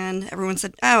day. And everyone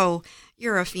said, oh,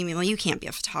 you're a female, you can't be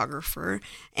a photographer.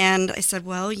 And I said,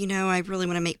 well, I really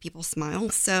want to make people smile.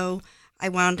 So I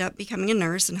wound up becoming a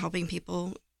nurse and helping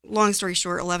people. Long story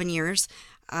short, 11 years.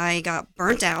 I got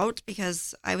burnt out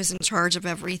because I was in charge of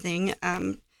everything.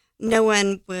 No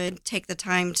one would take the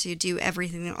time to do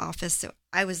everything in the office. So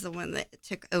I was the one that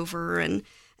took over and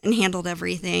handled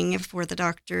everything for the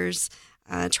doctors.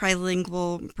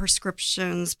 Trilingual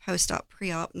prescriptions, post-op,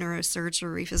 pre-op,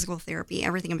 neurosurgery, physical therapy,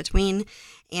 everything in between,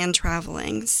 and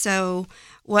traveling. So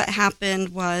what happened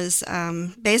was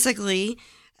basically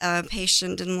a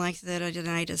patient didn't like that I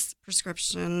denied his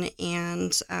prescription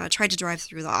and tried to drive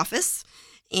through the office.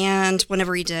 And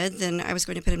whenever he did, then I was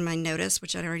going to put in my notice,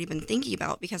 which I'd already been thinking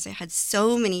about because I had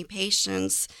so many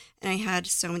patients and I had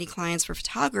so many clients for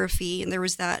photography, and there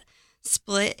was that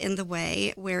split in the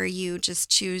way where you just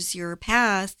choose your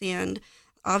path, and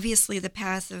obviously the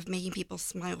path of making people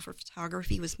smile for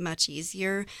photography was much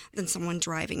easier than someone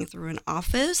driving through an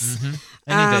office.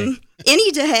 Mm-hmm.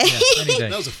 Any day. Yeah, any day.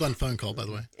 That was a fun phone call, by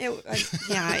the way.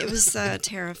 It was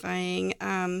terrifying.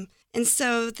 And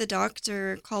so the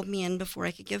doctor called me in before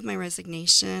I could give my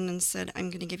resignation and said, I'm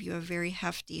going to give you a very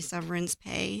hefty severance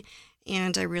pay.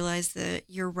 And I realized that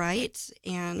you're right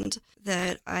and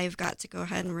that I've got to go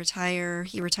ahead and retire.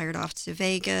 He retired off to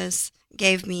Vegas,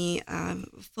 gave me a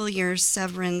full year's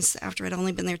severance after I'd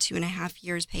only been there 2.5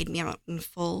 years, paid me out in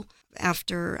full.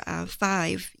 After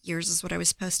 5 years is what I was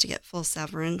supposed to get full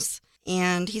severance.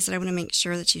 And he said, I want to make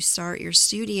sure that you start your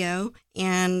studio.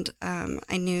 And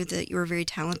I knew that you were very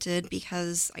talented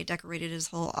because I decorated his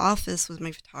whole office with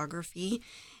my photography.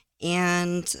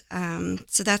 And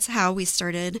so that's how we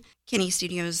started Kenny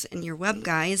Studios and Your Web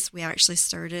Guys. We actually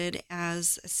started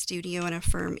as a studio and a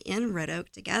firm in Red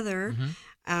Oak together.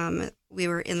 Mm-hmm. We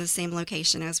were in the same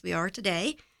location as we are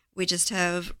today. We just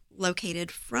have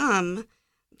located from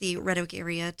the Red Oak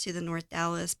area to the North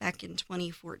Dallas. Back in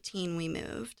 2014, we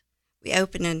moved. We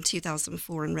opened in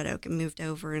 2004 in Red Oak and moved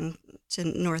over to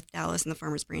North Dallas in the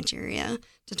Farmers Branch area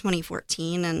to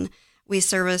 2014. And we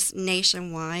service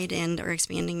nationwide and are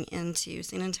expanding into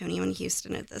San Antonio and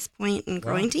Houston at this point and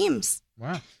growing teams.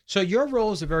 Wow. So your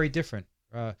roles are very different.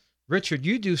 Richard,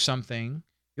 you do something.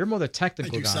 You're more the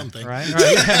technical guy. I do something. Right?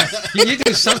 You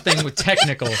do something with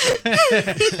technical.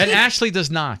 And Ashley does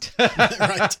not.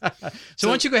 Right. So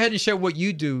why don't you go ahead and share what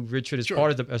you do, Richard, as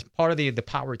part of the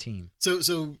power team.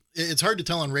 So it's hard to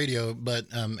tell on radio, but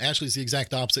Ashley's the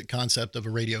exact opposite concept of a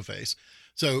radio face.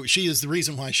 So she is the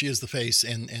reason why she is the face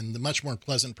and the much more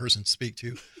pleasant person to speak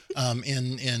to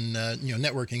in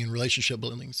networking and relationship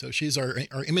building. So she's our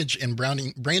image and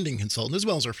branding consultant as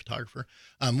well as our photographer.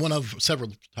 One of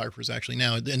several photographers actually.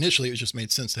 Now, initially it just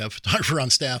made sense to have a photographer on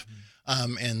staff.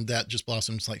 And that just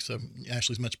blossoms so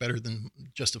Ashley's much better than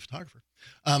just a photographer.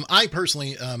 I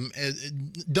personally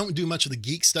don't do much of the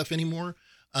geek stuff anymore.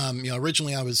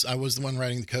 Originally I was the one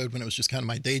writing the code when it was just kind of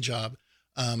my day job.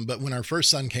 But when our first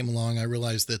son came along, I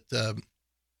realized that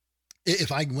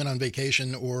if I went on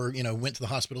vacation or, went to the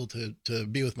hospital to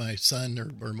be with my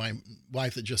son or my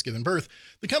wife that just given birth,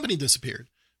 the company disappeared.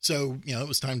 So, it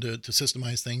was time to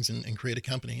systemize things and create a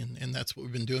company. And that's what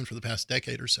we've been doing for the past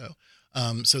decade or so.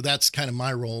 So that's kind of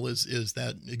my role is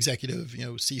that executive,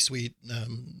 C-suite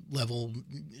level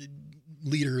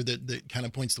leader that kind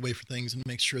of points the way for things and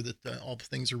makes sure that all the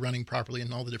things are running properly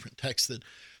and all the different techs that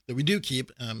we do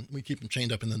keep. We keep them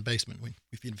chained up in the basement. We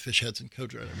feed them fish heads and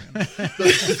code right around.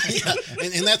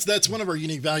 And that's one of our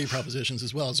unique value propositions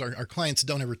as well, is our clients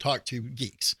don't ever talk to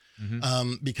geeks.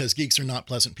 Because geeks are not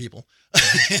pleasant people.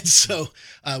 And so,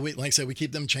 like I said, we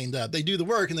keep them chained up. They do the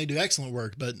work and they do excellent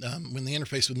work, but when they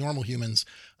interface with normal humans,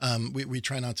 we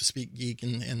try not to speak geek,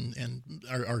 and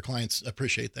our clients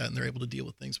appreciate that, and they're able to deal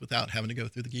with things without having to go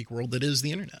through the geek world that is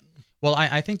the internet. Well,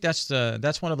 I think that's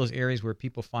one of those areas where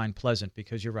people find pleasant,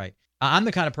 because you're right. I'm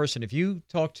the kind of person, if you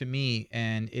talk to me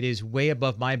and it is way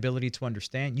above my ability to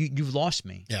understand, you've lost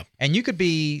me. Yeah. And you could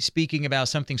be speaking about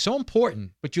something so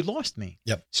important, but you lost me.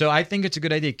 Yep. So I think it's a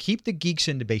good idea. Keep the geeks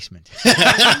in the basement. they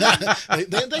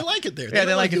like it there. They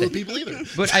don't like it with people either.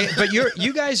 But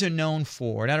you guys are known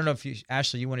for, and I don't know if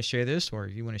Ashley, you want to share this, or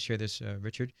if you want to share this,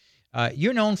 Richard.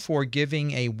 You're known for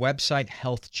giving a website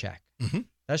health check. Mm-hmm.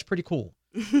 That's pretty cool.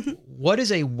 What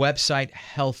is a website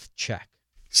health check?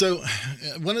 So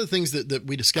one of the things that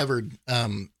we discovered,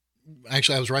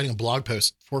 actually I was writing a blog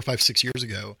post 4, 5, 6 years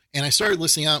ago, and I started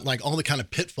listing out all the kind of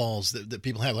pitfalls that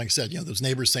people have. Like I said, those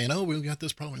neighbors saying, oh, we got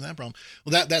this problem and that problem.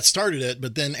 Well, that started it.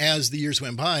 But then as the years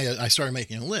went by, I started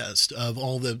making a list of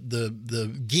all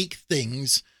the geek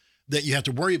things that you have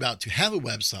to worry about to have a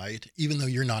website, even though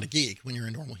you're not a geek when you're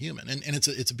a normal human. And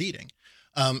it's a beating.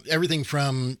 Everything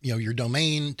from, your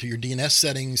domain to your DNS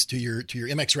settings, to your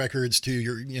MX records, to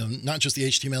your, not just the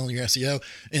HTML and your SEO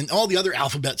and all the other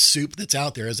alphabet soup that's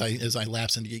out there as I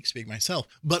lapse into geek speak myself.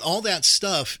 But all that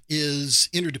stuff is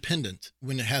interdependent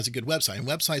when it has a good website, and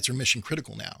websites are mission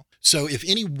critical now. So if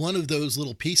any one of those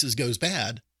little pieces goes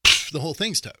bad, the whole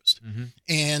thing's toast. Mm-hmm.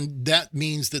 And that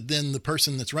means that then the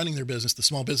person that's running their business, the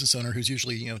small business owner, who's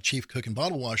usually, chief cook and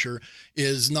bottle washer,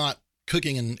 is not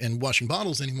cooking and washing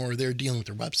bottles anymore. They're dealing with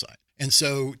their website. And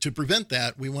so to prevent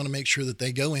that, we want to make sure that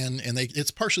they go in and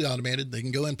it's partially automated. They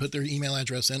can go and put their email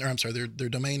address in, their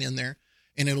domain in there,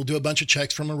 and it'll do a bunch of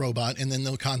checks from a robot, and then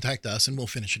they'll contact us and we'll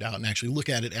finish it out and actually look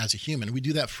at it as a human. We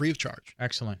do that free of charge.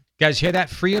 Excellent. Guys, hear that?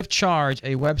 Free of charge,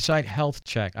 a website health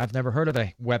check. I've never heard of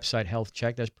a website health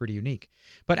check. That's pretty unique.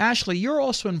 But Ashley, you're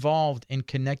also involved in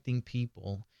connecting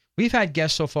people. We've had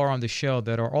guests so far on the show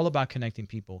that are all about connecting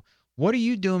people. What are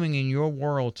you doing in your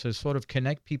world to sort of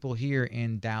connect people here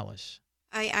in Dallas?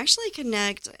 I actually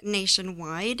connect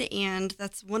nationwide, and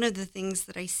that's one of the things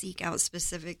that I seek out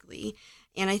specifically.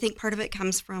 And I think part of it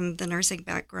comes from the nursing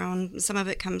background. Some of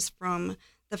it comes from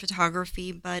the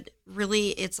photography, but really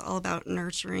it's all about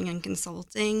nurturing and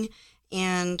consulting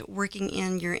and working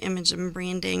in your image and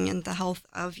branding and the health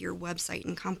of your website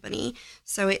and company.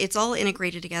 So it's all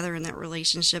integrated together in that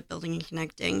relationship building and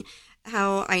connecting.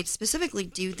 How I specifically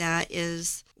do that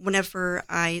is whenever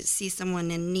I see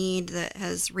someone in need that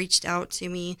has reached out to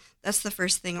me, that's the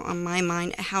first thing on my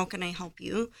mind. How can I help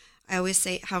you? I always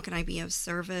say, how can I be of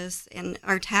service? And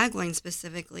our tagline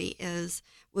specifically is,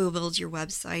 we will build your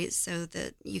website so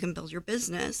that you can build your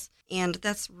business. And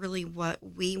that's really what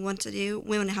we want to do.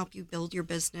 We want to help you build your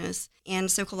business.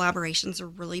 And so collaborations are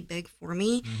really big for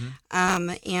me.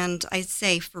 Mm-hmm. And I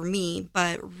say for me,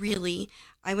 but really,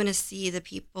 I want to see the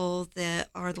people that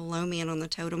are the low man on the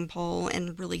totem pole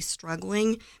and really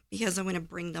struggling, because I want to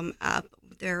bring them up.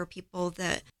 There are people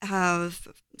that have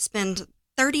spent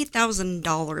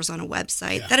 $30,000 on a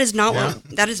website. Yeah. That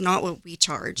is not what we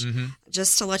charge. Mm-hmm.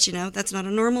 Just to let you know, that's not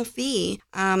a normal fee.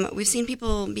 We've seen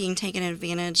people being taken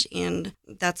advantage, and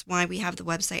that's why we have the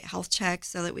website health check,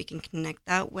 so that we can connect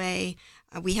that way.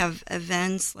 We have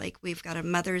events, like we've got a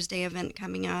Mother's Day event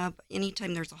coming up.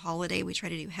 Anytime there's a holiday, we try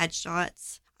to do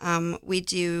headshots. We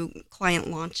do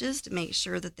client launches to make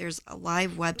sure that there's a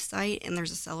live website and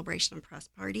there's a celebration and press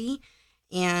party.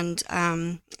 And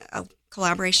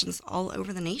collaborations all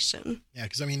over the nation. Yeah,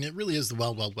 because I mean, it really is the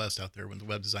wild, wild west out there with the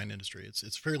web design industry.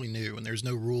 It's fairly new, and there's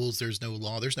no rules, there's no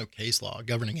law, there's no case law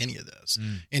governing any of this.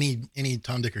 Any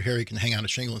Tom, Dick, or Harry can hang out a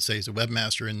shingle and say he's a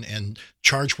webmaster and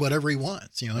charge whatever he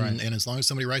wants, you know. Right. And as long as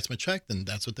somebody writes him a check, then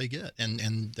that's what they get,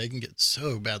 and they can get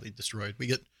so badly destroyed. We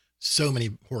get so many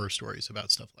horror stories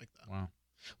about stuff like that. Wow.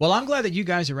 Well, I'm glad that you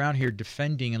guys are out here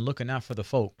defending and looking out for the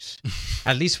folks,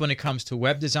 at least when it comes to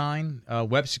web design,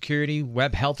 web security,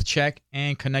 web health check,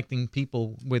 and connecting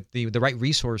people with the right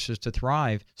resources to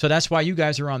thrive. So that's why you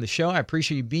guys are on the show. I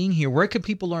appreciate you being here. Where can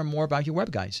people learn more about your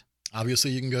web guys?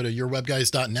 Obviously, you can go to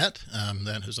yourwebguys.net.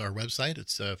 That is our website.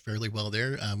 It's fairly well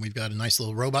there. We've got a nice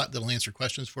little robot that'll answer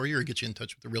questions for you or get you in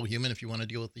touch with the real human if you want to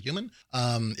deal with the human.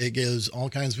 It gives all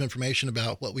kinds of information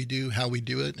about what we do, how we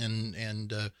do it,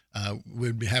 and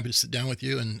we'd be happy to sit down with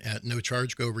you and at no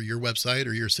charge go over your website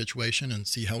or your situation and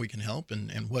see how we can help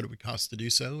and what it would cost to do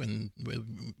so. And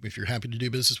if you're happy to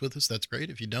do business with us, that's great.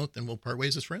 If you don't, then we'll part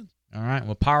ways as friends. All right.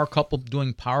 Well, power couple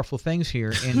doing powerful things here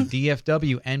in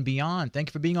DFW and beyond. Thank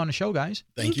you for being on the show, guys.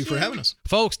 Thank you for having us.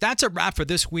 Folks, that's a wrap for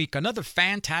this week. Another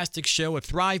fantastic show with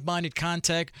Thrive-Minded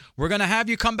content. We're going to have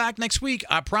you come back next week.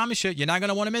 I promise you, you're not going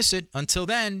to want to miss it. Until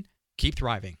then, keep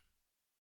thriving.